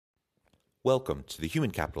Welcome to the Human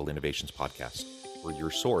Capital Innovations Podcast. We're your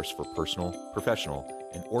source for personal, professional,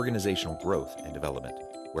 and organizational growth and development,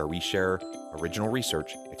 where we share original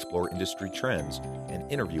research, explore industry trends,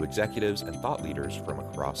 and interview executives and thought leaders from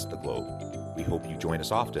across the globe. We hope you join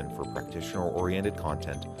us often for practitioner-oriented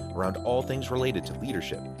content around all things related to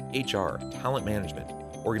leadership, HR, talent management,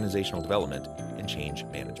 organizational development, and change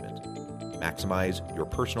management. Maximize your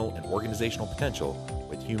personal and organizational potential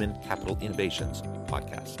with Human Capital Innovations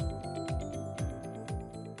Podcast.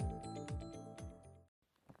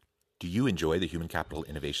 Do you enjoy the Human Capital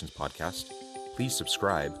Innovations Podcast? Please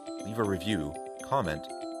subscribe, leave a review, comment,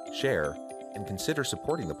 share, and consider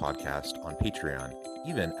supporting the podcast on Patreon,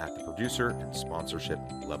 even at the producer and sponsorship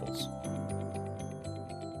levels.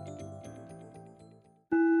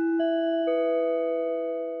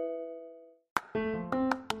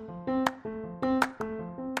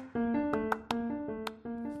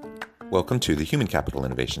 Welcome to the Human Capital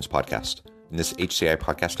Innovations Podcast. In this HCI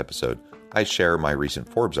podcast episode, I share my recent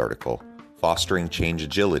Forbes article, Fostering Change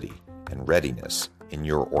Agility and Readiness in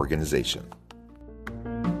Your Organization.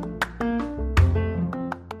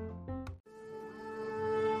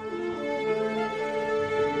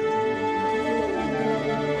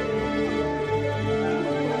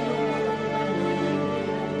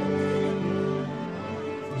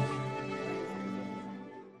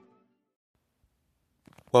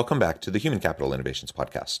 Welcome back to the Human Capital Innovations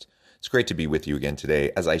Podcast. It's great to be with you again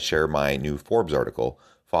today as I share my new Forbes article,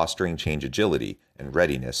 Fostering Change Agility and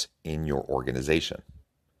Readiness in Your Organization.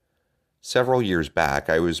 Several years back,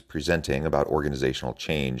 I was presenting about organizational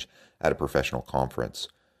change at a professional conference.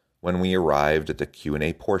 When we arrived at the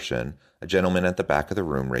Q&A portion, a gentleman at the back of the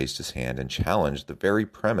room raised his hand and challenged the very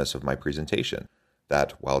premise of my presentation,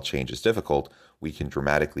 that while change is difficult, we can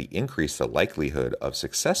dramatically increase the likelihood of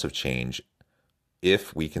success of change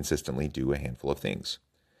if we consistently do a handful of things.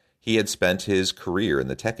 He had spent his career in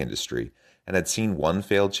the tech industry and had seen one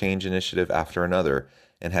failed change initiative after another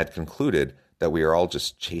and had concluded that we are all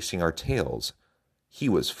just chasing our tails. He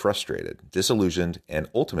was frustrated, disillusioned,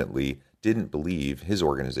 and ultimately didn't believe his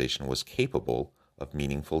organization was capable of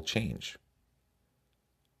meaningful change.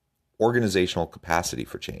 Organizational capacity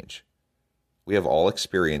for change. We have all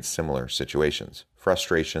experienced similar situations,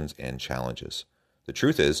 frustrations, and challenges. The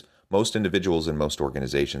truth is, most individuals in most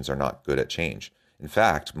organizations are not good at change. In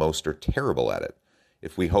fact, most are terrible at it.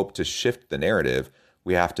 If we hope to shift the narrative,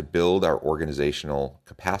 we have to build our organizational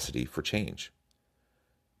capacity for change.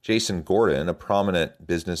 Jason Gordon, a prominent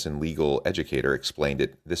business and legal educator, explained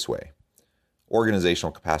it this way.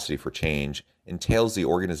 Organizational capacity for change entails the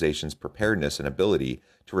organization's preparedness and ability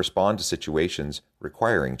to respond to situations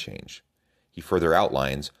requiring change. He further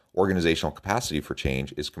outlines organizational capacity for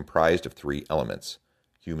change is comprised of three elements: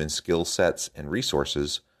 human skill sets and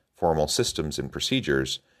resources, formal systems and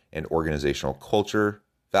procedures, and organizational culture,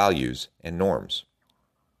 values, and norms.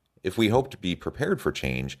 If we hope to be prepared for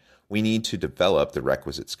change, we need to develop the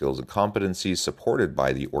requisite skills and competencies supported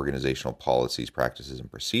by the organizational policies, practices,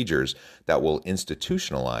 and procedures that will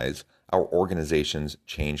institutionalize our organization's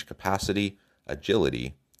change capacity,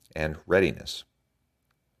 agility, and readiness.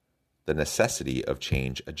 The necessity of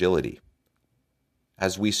change agility.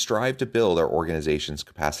 As we strive to build our organization's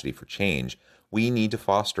capacity for change, we need to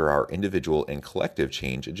foster our individual and collective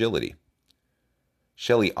change agility.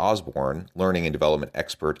 Shelley Osborne, learning and development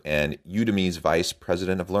expert and Udemy's vice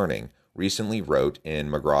president of learning, recently wrote in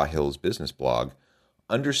McGraw-Hill's business blog,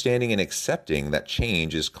 "Understanding and accepting that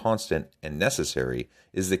change is constant and necessary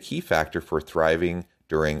is the key factor for thriving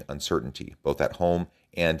during uncertainty, both at home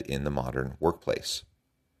and in the modern workplace."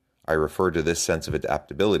 I refer to this sense of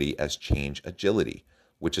adaptability as change agility,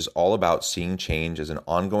 which is all about seeing change as an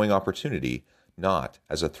ongoing opportunity, not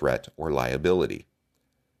as a threat or liability.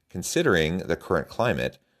 Considering the current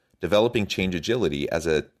climate, developing change agility as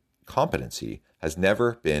a competency has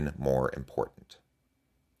never been more important.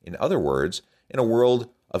 In other words, in a world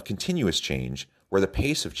of continuous change, where the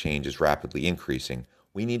pace of change is rapidly increasing,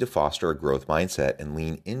 we need to foster a growth mindset and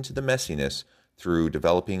lean into the messiness through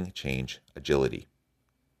developing change agility.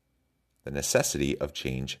 The necessity of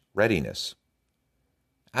change readiness.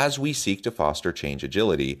 As we seek to foster change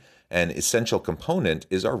agility, an essential component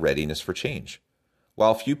is our readiness for change.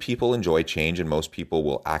 While few people enjoy change and most people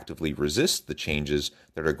will actively resist the changes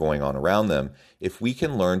that are going on around them, if we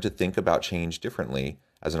can learn to think about change differently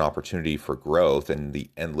as an opportunity for growth and the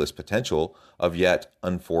endless potential of yet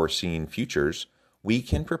unforeseen futures, we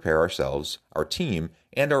can prepare ourselves, our team,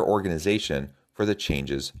 and our organization for the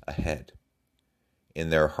changes ahead. In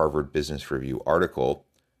their Harvard Business Review article,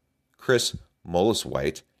 Chris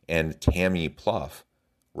Mulliswhite and Tammy Plouffe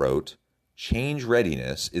wrote, Change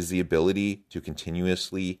readiness is the ability to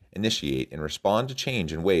continuously initiate and respond to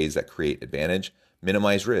change in ways that create advantage,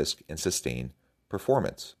 minimize risk, and sustain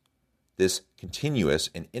performance. This continuous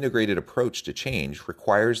and integrated approach to change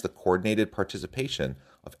requires the coordinated participation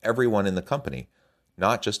of everyone in the company,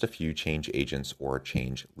 not just a few change agents or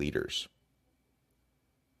change leaders.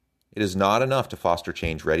 It is not enough to foster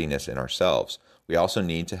change readiness in ourselves. We also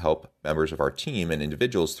need to help members of our team and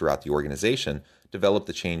individuals throughout the organization develop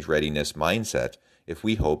the change readiness mindset if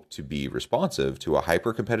we hope to be responsive to a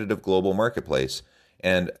hyper-competitive global marketplace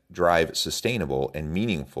and drive sustainable and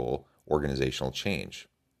meaningful organizational change.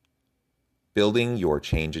 Building your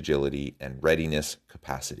change agility and readiness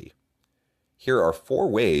capacity. Here are 4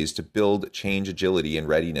 ways to build change agility and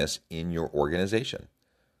readiness in your organization.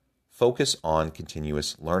 Focus on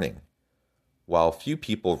continuous learning. While few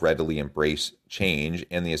people readily embrace change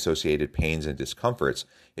and the associated pains and discomforts,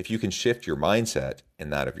 if you can shift your mindset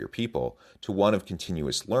and that of your people to one of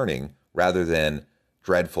continuous learning rather than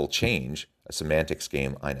dreadful change, a semantics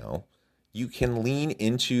game, I know, you can lean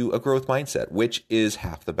into a growth mindset, which is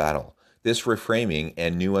half the battle. This reframing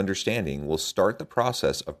and new understanding will start the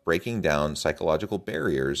process of breaking down psychological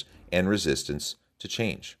barriers and resistance to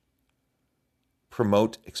change.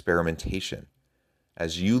 Promote experimentation.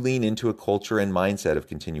 As you lean into a culture and mindset of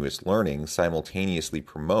continuous learning, simultaneously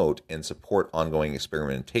promote and support ongoing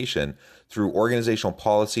experimentation through organizational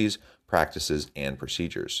policies, practices, and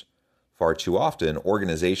procedures. Far too often,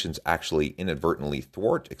 organizations actually inadvertently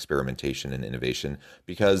thwart experimentation and innovation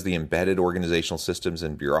because the embedded organizational systems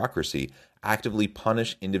and bureaucracy actively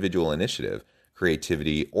punish individual initiative,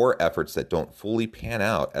 creativity, or efforts that don't fully pan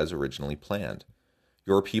out as originally planned.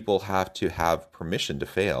 Your people have to have permission to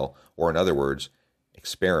fail, or in other words,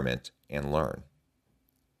 experiment and learn.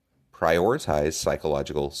 Prioritize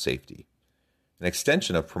psychological safety. An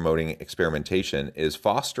extension of promoting experimentation is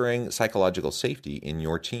fostering psychological safety in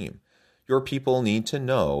your team. Your people need to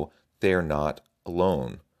know they are not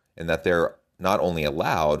alone and that they're not only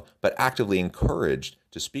allowed, but actively encouraged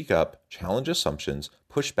to speak up, challenge assumptions,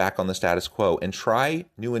 push back on the status quo, and try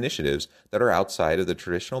new initiatives that are outside of the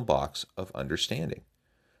traditional box of understanding.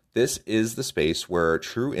 This is the space where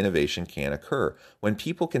true innovation can occur, when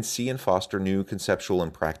people can see and foster new conceptual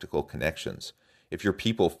and practical connections. If your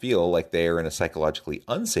people feel like they are in a psychologically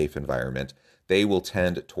unsafe environment, they will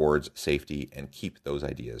tend towards safety and keep those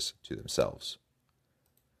ideas to themselves.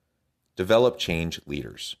 Develop change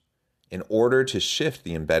leaders. In order to shift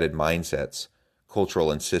the embedded mindsets,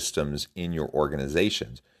 cultural, and systems in your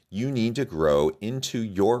organizations, you need to grow into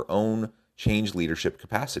your own change leadership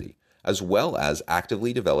capacity, as well as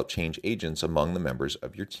actively develop change agents among the members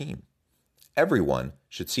of your team. Everyone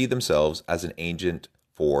should see themselves as an agent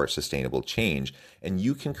for sustainable change, and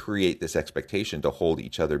you can create this expectation to hold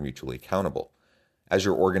each other mutually accountable. As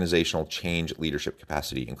your organizational change leadership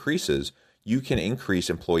capacity increases, you can increase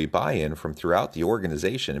employee buy-in from throughout the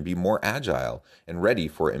organization and be more agile and ready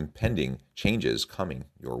for impending changes coming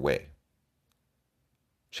your way.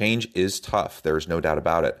 Change is tough, there's no doubt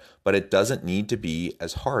about it, but it doesn't need to be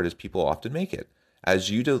as hard as people often make it. As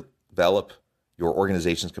you develop your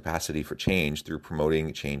organization's capacity for change through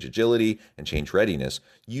promoting change agility and change readiness,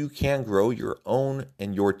 you can grow your own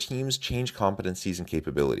and your team's change competencies and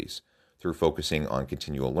capabilities. Through focusing on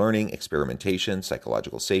continual learning, experimentation,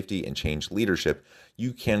 psychological safety, and change leadership,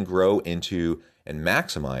 you can grow into and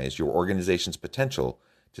maximize your organization's potential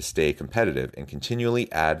to stay competitive and continually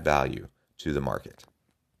add value to the market.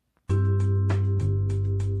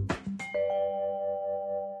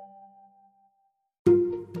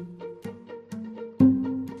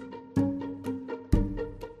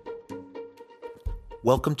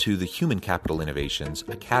 Welcome to the Human Capital Innovations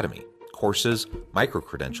Academy. Courses,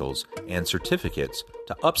 micro-credentials, and certificates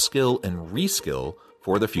to upskill and reskill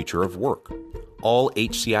for the future of work. All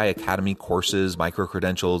HCI Academy courses,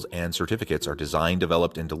 micro-credentials, and certificates are designed,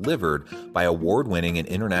 developed, and delivered by award-winning and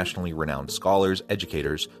internationally renowned scholars,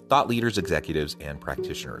 educators, thought leaders, executives, and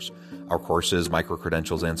practitioners. Our courses,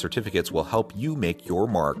 micro-credentials, and certificates will help you make your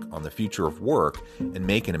mark on the future of work and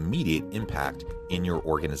make an immediate impact in your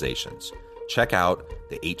organizations. Check out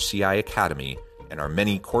the HCI Academy and our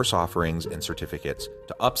many course offerings and certificates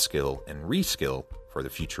to upskill and reskill for the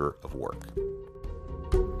future of work.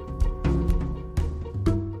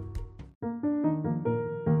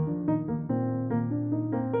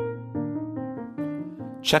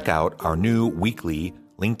 Check out our new weekly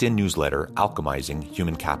LinkedIn newsletter, Alchemizing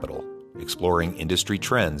Human Capital, exploring industry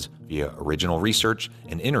trends via original research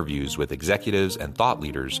and interviews with executives and thought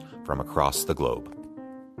leaders from across the globe.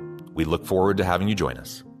 We look forward to having you join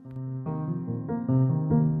us.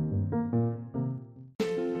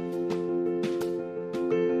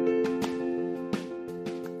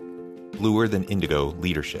 Bluer Than Indigo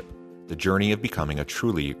Leadership, the journey of becoming a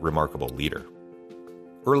truly remarkable leader.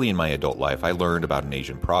 Early in my adult life, I learned about an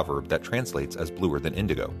Asian proverb that translates as bluer than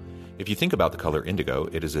indigo. If you think about the color indigo,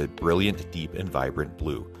 it is a brilliant, deep, and vibrant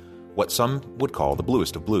blue, what some would call the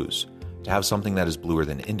bluest of blues. To have something that is bluer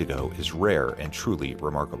than indigo is rare and truly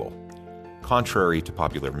remarkable. Contrary to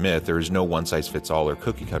popular myth, there is no one-size-fits-all or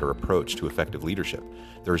cookie-cutter approach to effective leadership.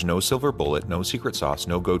 There is no silver bullet, no secret sauce,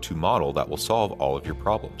 no go-to model that will solve all of your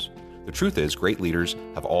problems. The truth is, great leaders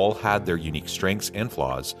have all had their unique strengths and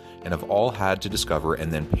flaws, and have all had to discover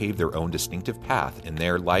and then pave their own distinctive path in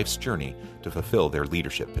their life's journey to fulfill their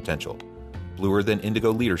leadership potential. Bluer Than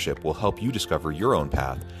Indigo Leadership will help you discover your own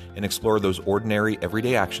path and explore those ordinary,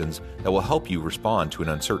 everyday actions that will help you respond to an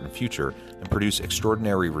uncertain future and produce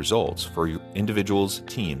extraordinary results for individuals,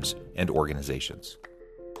 teams, and organizations.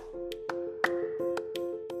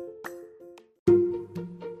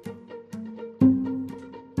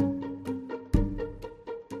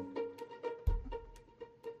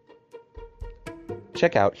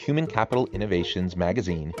 Check out Human Capital Innovations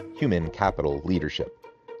magazine, Human Capital Leadership.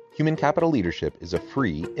 Human Capital Leadership is a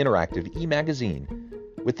free, interactive e-magazine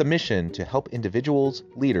with the mission to help individuals,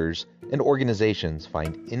 leaders, and organizations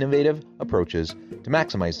find innovative approaches to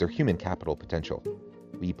maximize their human capital potential.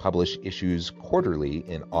 We publish issues quarterly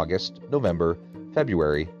in August, November,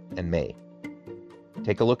 February, and May.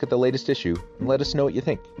 Take a look at the latest issue and let us know what you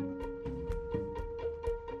think.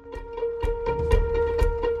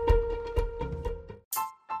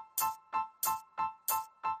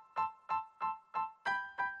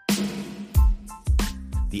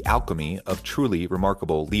 The alchemy of truly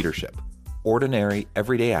remarkable leadership. Ordinary,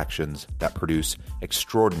 everyday actions that produce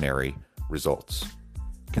extraordinary results.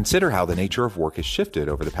 Consider how the nature of work has shifted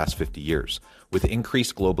over the past 50 years. With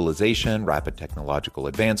increased globalization, rapid technological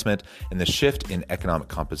advancement, and the shift in economic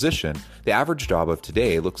composition, the average job of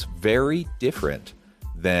today looks very different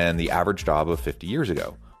than the average job of 50 years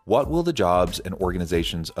ago. What will the jobs and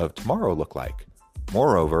organizations of tomorrow look like?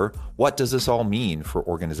 Moreover, what does this all mean for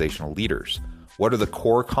organizational leaders? What are the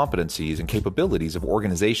core competencies and capabilities of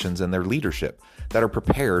organizations and their leadership that are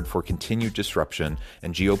prepared for continued disruption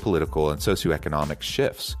and geopolitical and socioeconomic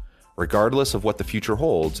shifts? Regardless of what the future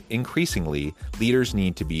holds, increasingly, leaders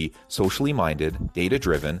need to be socially minded,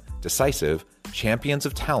 data-driven, decisive, champions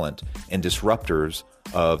of talent, and disruptors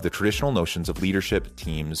of the traditional notions of leadership,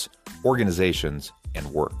 teams, organizations, and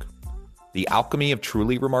work. The alchemy of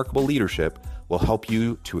truly remarkable leadership will help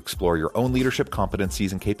you to explore your own leadership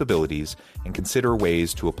competencies and capabilities and consider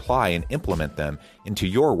ways to apply and implement them into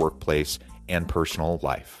your workplace and personal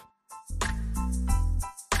life.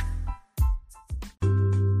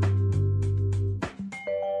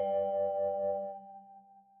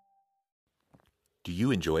 Do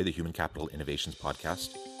you enjoy the Human Capital Innovations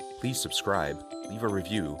podcast? Please subscribe, leave a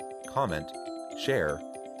review, comment, share,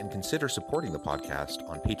 and consider supporting the podcast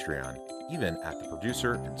on Patreon, even at the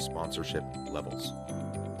producer and sponsorship levels.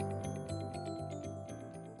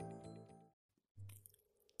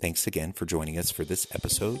 Thanks again for joining us for this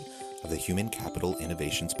episode of the Human Capital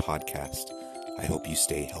Innovations podcast. I hope you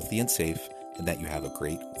stay healthy and safe and that you have a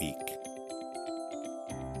great week.